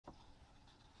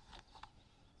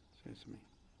Excuse me.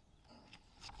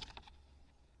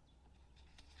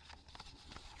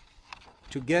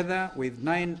 Together with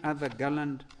 9 other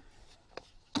gallant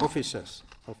officers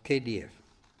of KDF.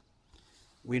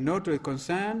 We note with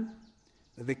concern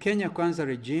that the Kenya Kwanza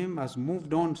regime has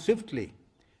moved on swiftly,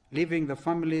 leaving the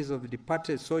families of the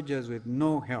departed soldiers with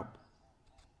no help.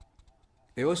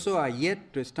 They also are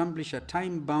yet to establish a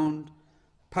time-bound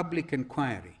public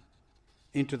inquiry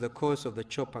into the cause of the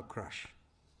chopper crash.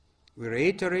 We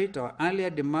reiterate our earlier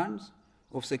demands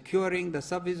of securing the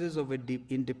services of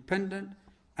independent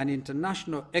and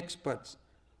international experts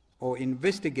or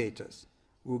investigators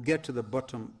who will get to the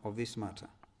bottom of this matter.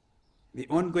 The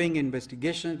ongoing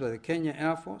investigation by the Kenya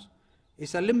Air Force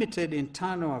is a limited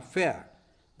internal affair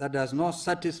that does not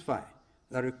satisfy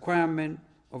the requirement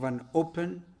of an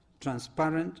open,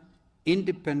 transparent,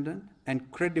 independent,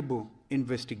 and credible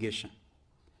investigation.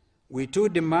 We too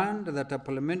demand that a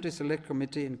parliamentary select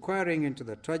committee inquiring into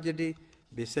the tragedy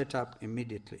be set up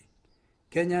immediately.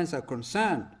 Kenyans are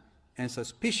concerned and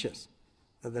suspicious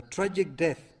that the tragic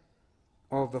death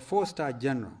of the 4-star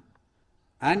general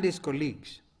and his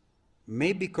colleagues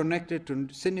may be connected to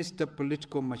sinister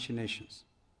political machinations.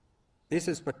 This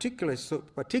is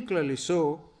particularly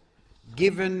so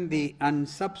given the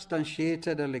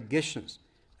unsubstantiated allegations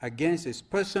against his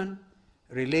person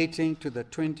relating to the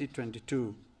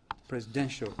 2022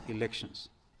 presidential elections.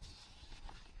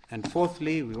 And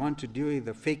fourthly, we want to deal with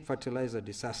the fake fertilizer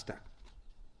disaster.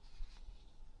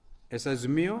 As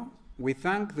Azimio, we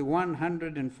thank the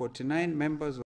 149 members of